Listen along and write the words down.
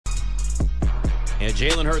Yeah,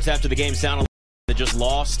 Jalen Hurts after the game sounded like that just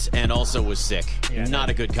lost and also was sick. Yeah,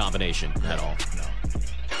 not a good combination at all. No.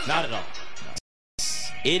 Not at all.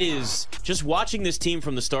 It is just watching this team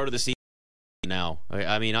from the start of the season now.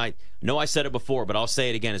 I mean, I know I said it before, but I'll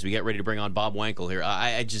say it again as we get ready to bring on Bob Wankel here.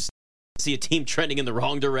 I just see a team trending in the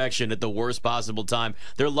wrong direction at the worst possible time.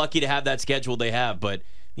 They're lucky to have that schedule they have, but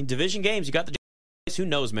in division games, you got the who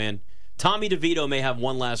knows, man. Tommy DeVito may have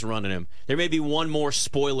one last run in him. There may be one more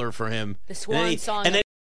spoiler for him. The swan song. And then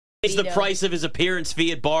it's the price of his appearance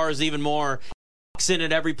fee at bars even more. Walks in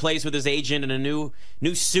at every place with his agent and a new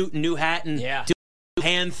suit and new hat and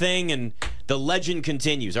hand thing, and the legend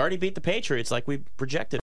continues. Already beat the Patriots like we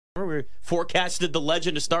projected. Remember, we forecasted the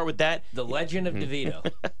legend to start with that. The legend of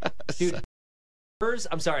DeVito. Dude, Spurs,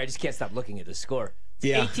 I'm sorry, I just can't stop looking at the score.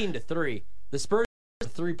 It's 18-3. The Spurs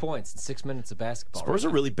 3 points in 6 minutes of basketball. Spurs are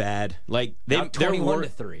really bad. Like they're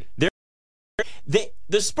 21-3.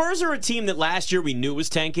 The Spurs are a team that last year we knew was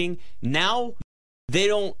tanking. Now they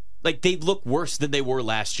don't they look worse than they were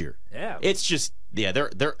last year. Yeah. It's just they're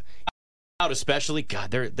out especially.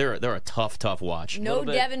 God, they're a tough watch. No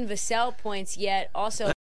Devin Vassell points yet.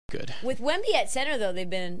 Also good. With Wemby at center though, they've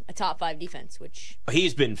been a top 5 defense, which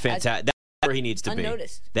he's been fantastic. That's where he needs to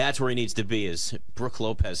unnoticed. be. That's where he needs to be is Brook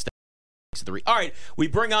Lopez. 3. All right, we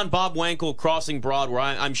bring on Bob Wankel, Crossing Broad, where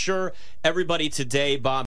I'm sure everybody today,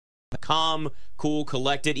 Bob, calm, cool,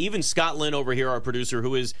 collected. Even Scott Lynn over here, our producer,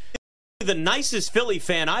 who is the nicest Philly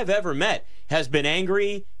fan I've ever met, has been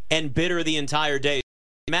angry and bitter the entire day.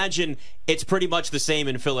 Imagine it's pretty much the same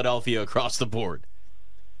in Philadelphia across the board.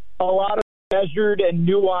 A lot of measured and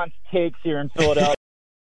nuanced takes here in Philadelphia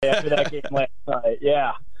after that game last night.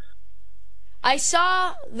 Yeah. I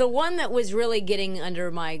saw the one that was really getting under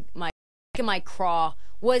my craw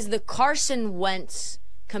was the Carson Wentz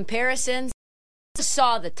comparisons. I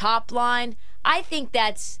saw the top line. I think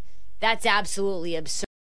that's absolutely absurd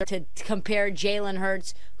to compare Jalen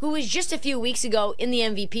Hurts, who was just a few weeks ago in the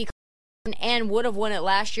MVP and would have won it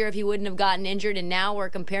last year if he wouldn't have gotten injured, and now we're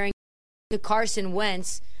comparing to Carson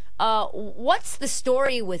Wentz. What's the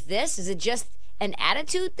story with this? Is it just an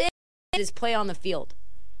attitude thing? His play on the field?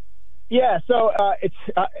 Yeah, so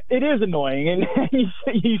it is annoying, and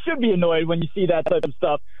you should be annoyed when you see that type of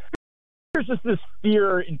stuff. There's just this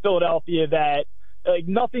fear in Philadelphia that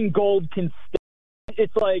nothing gold can stay.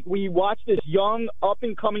 It's like we watch this young,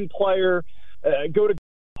 up-and-coming player go to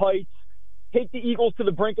heights, take the Eagles to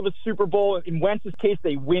the brink of a Super Bowl. In Wentz's case,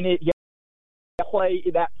 they win it. He doesn't play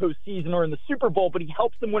that postseason or in the Super Bowl, but he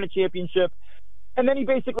helps them win a championship. And then he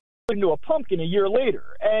basically turns into a pumpkin a year later.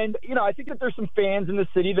 And, I think that there's some fans in the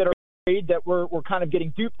city that are afraid that we're kind of getting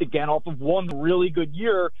duped again off of one really good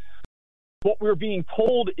year. What we're being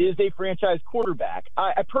told is a franchise quarterback.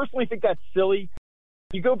 I personally think that's silly.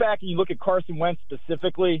 If you go back and you look at Carson Wentz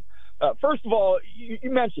specifically, first of all, you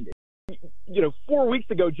mentioned it. 4 weeks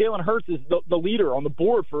ago, Jalen Hurts is the leader on the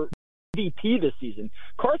board for MVP this season.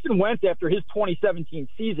 Carson Wentz, after his 2017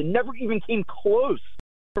 season, never even came close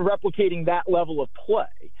to replicating that level of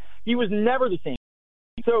play. He was never the same.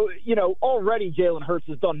 So, already Jalen Hurts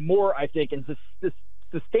has done more, I think, and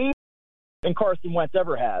sustained than Carson Wentz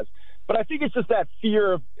ever has. But I think it's just that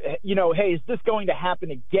fear of, hey, is this going to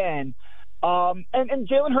happen again? And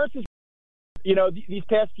Jalen Hurts is, these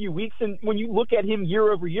past few weeks, and when you look at him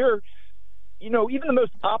year over year, even the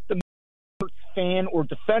most optimistic fan or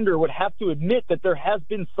defender would have to admit that there has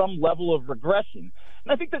been some level of regression.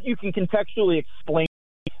 And I think that you can contextually explain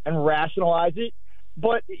and rationalize it.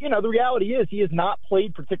 But, the reality is he has not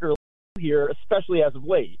played particularly well here, especially as of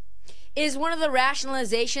late. Is one of the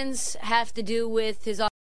rationalizations have to do with his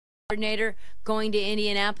coordinator going to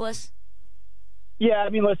Indianapolis? Yeah,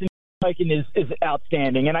 listen, Mikan is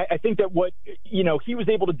outstanding. And I think that what, he was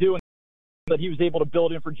able to do and that he was able to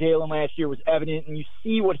build in for Jalen last year was evident. And you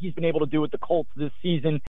see what he's been able to do with the Colts this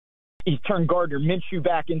season. He's turned Gardner Minshew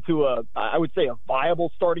back into a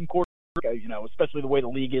viable starting quarterback. Especially the way the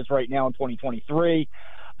league is right now in 2023.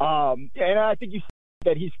 And I think you see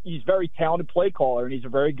that he's very talented play caller, and he's a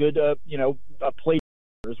very good, a play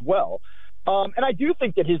as well. And I do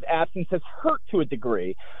think that his absence has hurt to a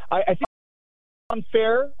degree. I think it's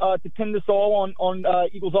unfair to pin this all on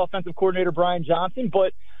Eagles offensive coordinator Brian Johnson,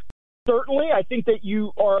 but certainly I think that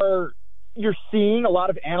you're seeing a lot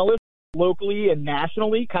of analysts locally and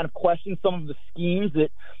nationally kind of question some of the schemes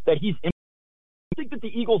that he's implementing. I think that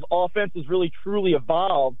the Eagles' offense has really, truly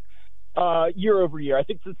evolved year over year. I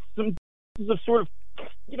think that some have sort of,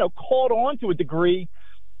 caught on to a degree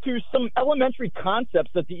to some elementary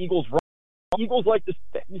concepts that the Eagles run. Eagles like to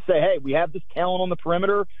say, hey, we have this talent on the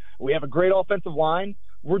perimeter. We have a great offensive line.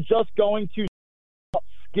 We're just going to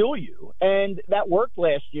skill you. And that worked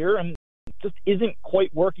last year. And just isn't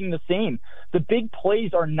quite working the same. The big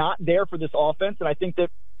plays are not there for this offense, and I think that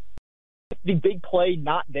the big play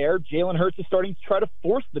not there, Jalen Hurts is starting to try to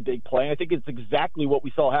force the big play, and I think it's exactly what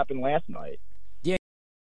we saw happen last night. Yeah,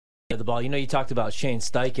 the ball. You talked about Shane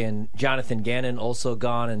Steichen, Jonathan Gannon also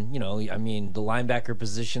gone, and the linebacker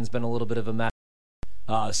position's been a little bit of a mess.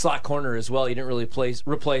 Slot corner as well. You didn't really replace.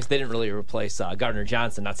 They didn't really replace Gardner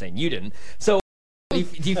Johnson. Not saying you didn't. So, do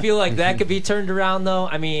you feel like that could be turned around though?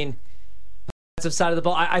 I mean, defensive side of the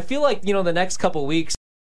ball. I feel like the next couple weeks,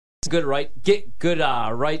 get good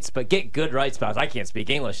right spots. I can't speak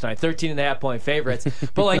English tonight. 13.5-point favorites,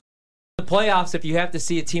 but like the playoffs, if you have to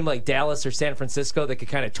see a team like Dallas or San Francisco that could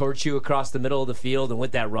kind of torch you across the middle of the field and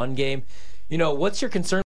with that run game, what's your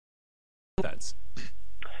concern? Defense?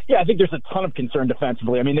 Yeah, I think there's a ton of concern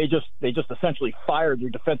defensively. I mean, they just essentially fired their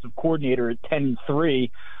defensive coordinator at 10-3.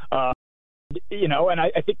 And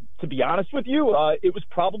I think, to be honest with you, it was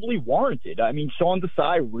probably warranted. I mean, Sean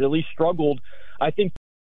Desai really struggled. I think to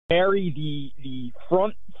marry the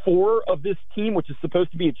front four of this team, which is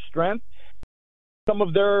supposed to be its strength, some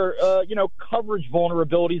of their coverage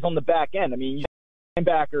vulnerabilities on the back end. I mean,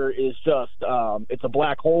 linebacker is just it's a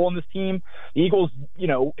black hole on this team. The Eagles,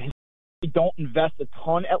 don't invest a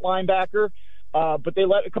ton at linebacker, but they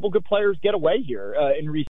let a couple good players get away here in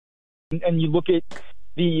recent. And you look at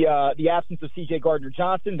the absence of C.J.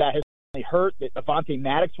 Gardner-Johnson, that has really hurt. That Avonte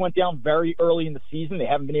Maddox went down very early in the season. They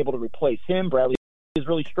haven't been able to replace him. Bradley has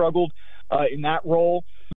really struggled in that role.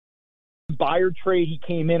 Byard trade, he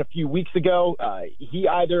came in a few weeks ago. He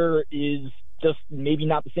either is just maybe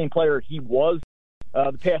not the same player he was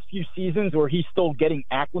the past few seasons, or he's still getting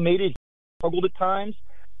acclimated. He struggled at times.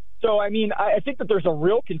 So, I mean, I think that there's a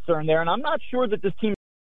real concern there, and I'm not sure that this team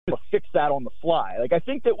will fix that on the fly. Like, I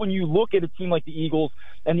think that when you look at a team like the Eagles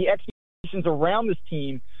and the expectations around this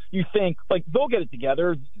team, you think, like, they'll get it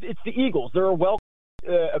together. It's the Eagles. They're a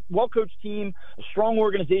well-coached team, a strong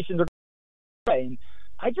organization. They're going to play.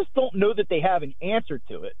 I just don't know that they have an answer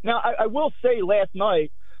to it. Now, I will say last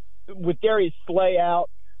night with Darius Slay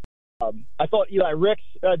out, I thought Eli Ricks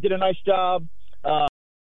did a nice job.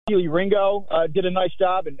 Keely Ringo did a nice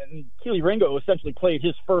job, and Keely Ringo essentially played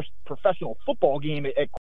his first professional football game at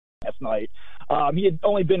last night. He had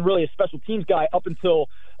only been really a special teams guy up until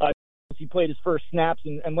he played his first snaps,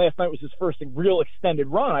 and last night was his first real extended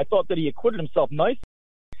run. I thought that he acquitted himself nicely.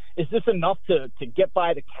 Is this enough to get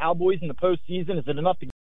by the Cowboys in the postseason? Is it enough to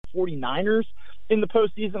get the 49ers in the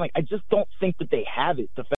postseason? Like, I just don't think that they have it.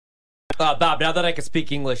 Bob, now that I can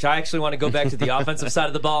speak English, I actually want to go back to the offensive side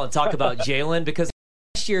of the ball and talk about Jalen, because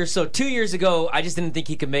last year, so 2 years ago, I just didn't think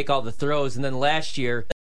he could make all the throws, and then last year,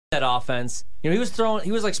 that offense, he was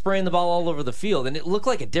like spraying the ball all over the field, and it looked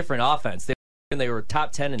like a different offense. They were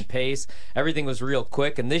top 10 in pace. Everything was real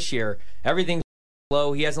quick, and this year, everything's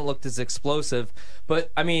low. He hasn't looked as explosive,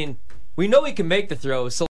 but I mean, we know he can make the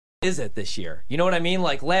throws. So what is it this year? You know what I mean?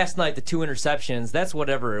 Like last night, the 2 interceptions, that's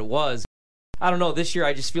whatever it was. I don't know. This year,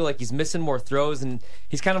 I just feel like he's missing more throws, and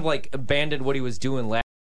he's kind of like abandoned what he was doing last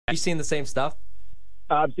year. Are you seeing the same stuff?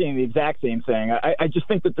 I'm seeing the exact same thing. I just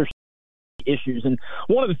think that there's issues, and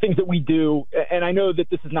one of the things that we do, and I know that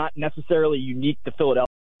this is not necessarily unique to Philadelphia,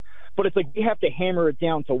 but it's like we have to hammer it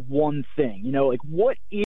down to one thing. Like what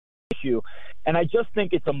is the issue? And I just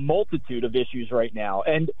think it's a multitude of issues right now.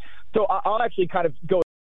 And so I'll actually kind of go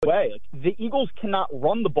away. Like, the Eagles cannot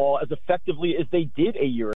run the ball as effectively as they did a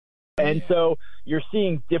year ago. And so you're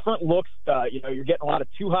seeing different looks. You're getting a lot of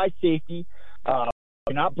too high safety.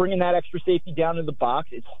 You're not bringing that extra safety down in the box.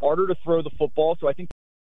 It's harder to throw the football. So I think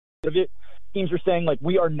of it, teams are saying, like,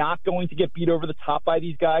 we are not going to get beat over the top by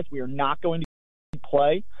these guys. We are not going to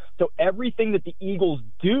play. So everything that the Eagles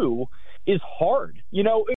do is hard. If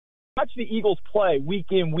you watch the Eagles play week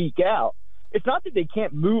in, week out, it's not that they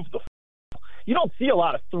can't move the football. You don't see a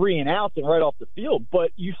lot of 3 and outs and right off the field,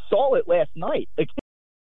 but you saw it last night. Like,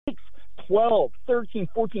 12, 13,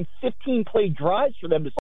 14, 15 play drives for them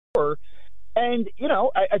to score. And,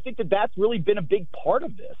 I think that that's really been a big part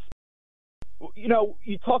of this.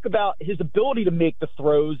 You talk about his ability to make the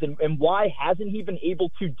throws and why hasn't he been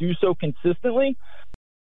able to do so consistently.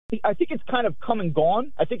 I think it's kind of come and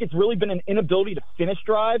gone. I think it's really been an inability to finish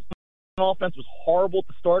drives. The offense was horrible at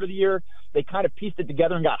the start of the year. They kind of pieced it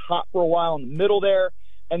together and got hot for a while in the middle there.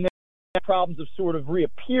 And then problems have sort of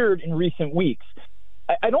reappeared in recent weeks.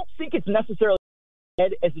 I don't think it's necessarily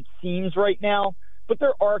as it seems right now, but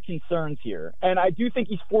there are concerns here. And I do think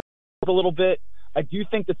he's forced a little bit. I do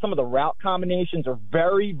think that some of the route combinations are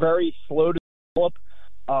very, very slow to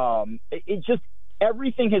develop. It just,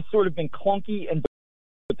 everything has sort of been clunky and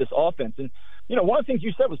with this offense. And, one of the things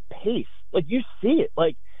you said was pace. Like, you see it.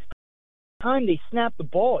 Like, time they snap the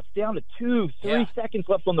ball, it's down to 2-3 seconds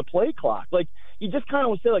left on the play clock. Like, you just kind of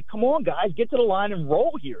would say, like, come on, guys, get to the line and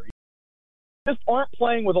roll here. Just aren't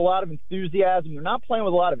playing with a lot of enthusiasm. They're not playing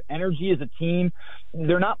with a lot of energy as a team.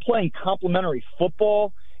 They're not playing complementary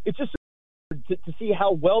football. It's just to see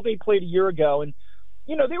how well they played a year ago. And,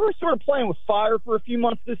 you know, they were sort of playing with fire for a few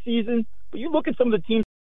months this season. But you look at some of the teams,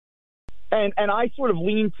 and I sort of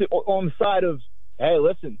lean on the side of, hey,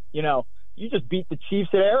 listen, you know, you just beat the Chiefs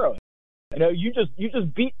at Arrowhead. You know, you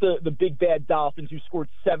just beat the big bad Dolphins who scored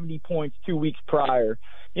 70 points 2 weeks prior.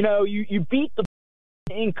 You know, you beat the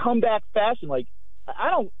in comeback fashion. Like, I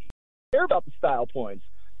don't care about the style points,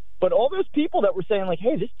 but all those people that were saying, like,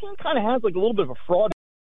 hey, this team kind of has like a little bit of a fraud,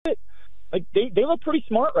 like they look pretty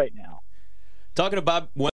smart right now. Talking about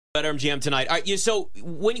BetMGM tonight. All right, so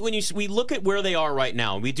when we look at where they are right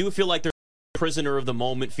now, we do feel like they're prisoner of the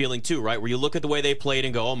moment feeling too, right? Where you look at the way they played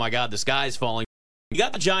and go, oh my God, the sky's falling. You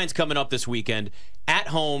got the Giants coming up this weekend at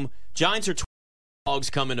home. Giants are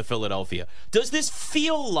dogs coming to Philadelphia. Does this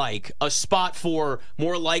feel like a spot for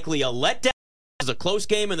more likely a letdown as a close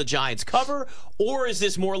game and the Giants cover, or is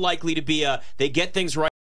this more likely to be they get things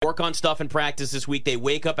right, work on stuff in practice this week, they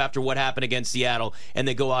wake up after what happened against Seattle, and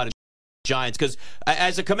they go out and Giants? Because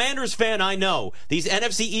as a Commanders fan, I know these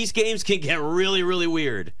NFC East games can get really, really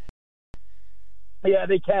weird. Yeah,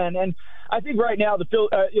 they can, and I think right now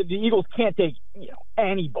the Eagles can't take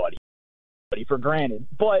anybody for granted.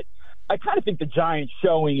 But I kind of think the Giants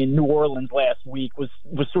showing in New Orleans last week was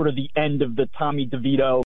sort of the end of the Tommy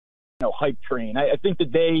DeVito hype train. I think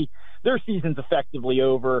that their season's effectively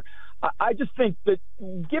over. I just think that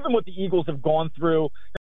given what the Eagles have gone through,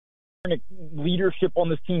 leadership on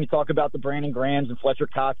this team, you talk about the Brandon Grahams and Fletcher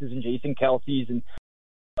Coxes and Jason Kelce's, and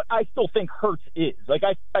I still think Hurts is. Like,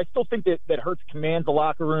 I still think that Hurts commands the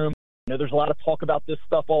locker room. You know, there's a lot of talk about this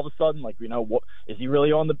stuff all of a sudden. Like, what is he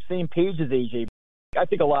really on the same page as AJ? I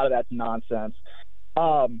think a lot of that's nonsense.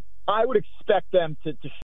 I would expect them to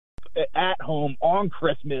at home on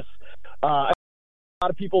Christmas. A lot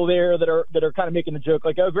of people there that are kind of making the joke,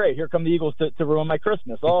 like, oh great, here come the Eagles to ruin my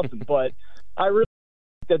Christmas. Awesome. But I really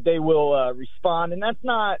think that they will respond, and that's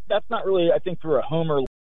not really, I think, through a homer.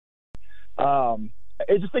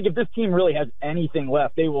 I just think if this team really has anything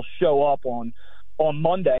left, they will show up on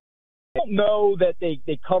Monday. I don't know that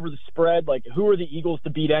they cover the spread. Like, who are the Eagles to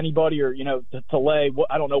beat anybody, or to lay?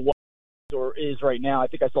 I don't know what or is right now. I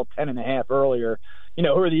think I saw 10.5 earlier. Who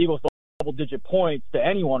are the Eagles to double-digit points to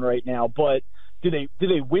anyone right now? But do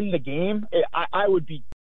they win the game? I would be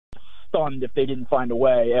stunned if they didn't find a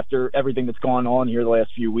way after everything that's gone on here the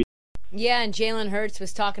last few weeks. Yeah, and Jalen Hurts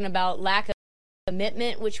was talking about lack of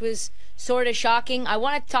commitment, which was sort of shocking. I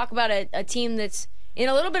want to talk about a team that's in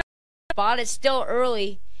a little bit of a spot. It's still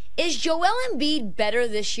early. Is Joel Embiid better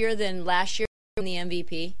this year than last year in the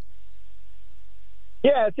MVP?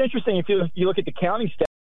 Yeah, it's interesting. If you look at the counting stats,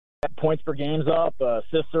 points per game's up,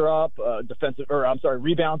 assists are up,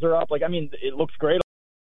 rebounds are up. Like, I mean, it looks great.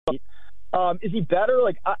 Is he better?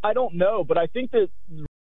 Like, I don't know, but I think that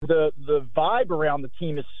the vibe around the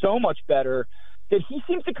team is so much better that he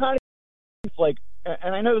seems to kind of like,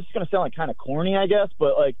 and I know this is going to sound like kind of corny, I guess,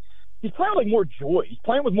 but like, he's playing with like more joy. He's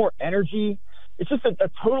playing with more energy. It's just a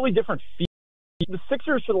totally different feel. The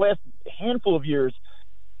Sixers for the last handful of years,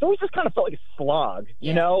 it's always just kind of felt like a slog,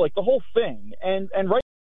 like the whole thing. And right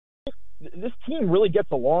now, this team really gets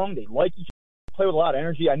along. They like each other, play with a lot of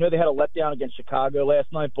energy. I know they had a letdown against Chicago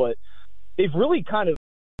last night, but they've really kind of,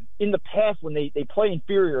 in the past, when they play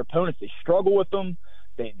inferior opponents, they struggle with them.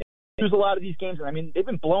 They lose a lot of these games. And I mean, they've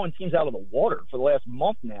been blowing teams out of the water for the last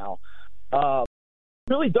month now. It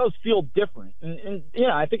really does feel different. And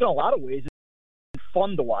I think in a lot of ways, it's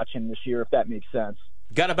fun to watch him this year, if that makes sense.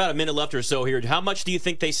 Got about a minute left or so here. How much do you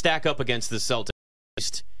think they stack up against the Celtics?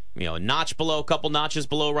 A notch below, a couple notches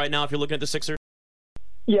below right now if you're looking at the Sixers?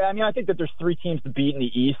 Yeah, I mean, I think that there's 3 teams to beat in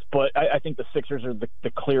the East, but I think the Sixers are the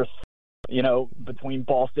clear, between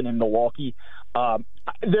Boston and Milwaukee.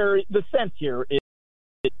 The sense here is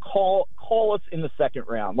call us in the second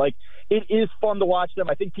round. Like, it is fun to watch them.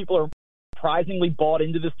 I think people are surprisingly bought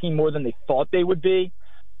into this team more than they thought they would be,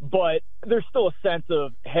 but there's still a sense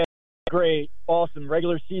of, hey, great, awesome,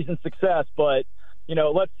 regular season success, but,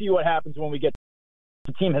 let's see what happens when we get.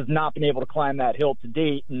 The team has not been able to climb that hill to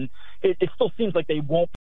date, and it still seems like they won't.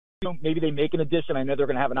 Maybe they make an addition. I know they're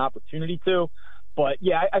going to have an opportunity to, but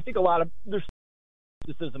yeah, I think there's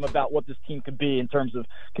skepticism about what this team could be in terms of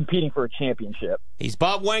competing for a championship. He's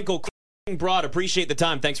Bob Wankel, Broad. Appreciate the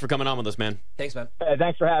time. Thanks for coming on with us, man. Thanks, man.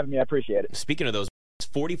 Thanks for having me. I appreciate it. Speaking of those, it's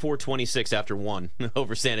 44-26 after 1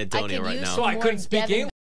 over San Antonio right now. So I couldn't speak English.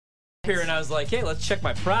 here and I was like, hey, let's check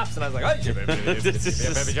my props. And I was like, oh.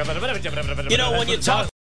 You know, when you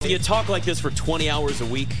talk like this for 20 hours a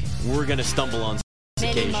week, we're going to stumble on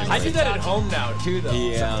occasions. I do that at home now, too,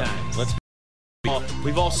 though, sometimes.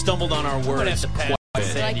 We've all stumbled on our words.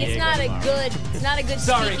 Like, it's not a good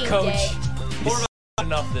Sorry, speaking Coach. day. More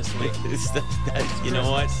enough this week. You know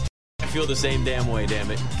what? I feel the same damn way, damn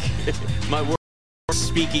it. My words aren't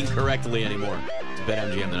speaking correctly anymore. It's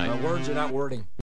BetMGM tonight. My words are not wording.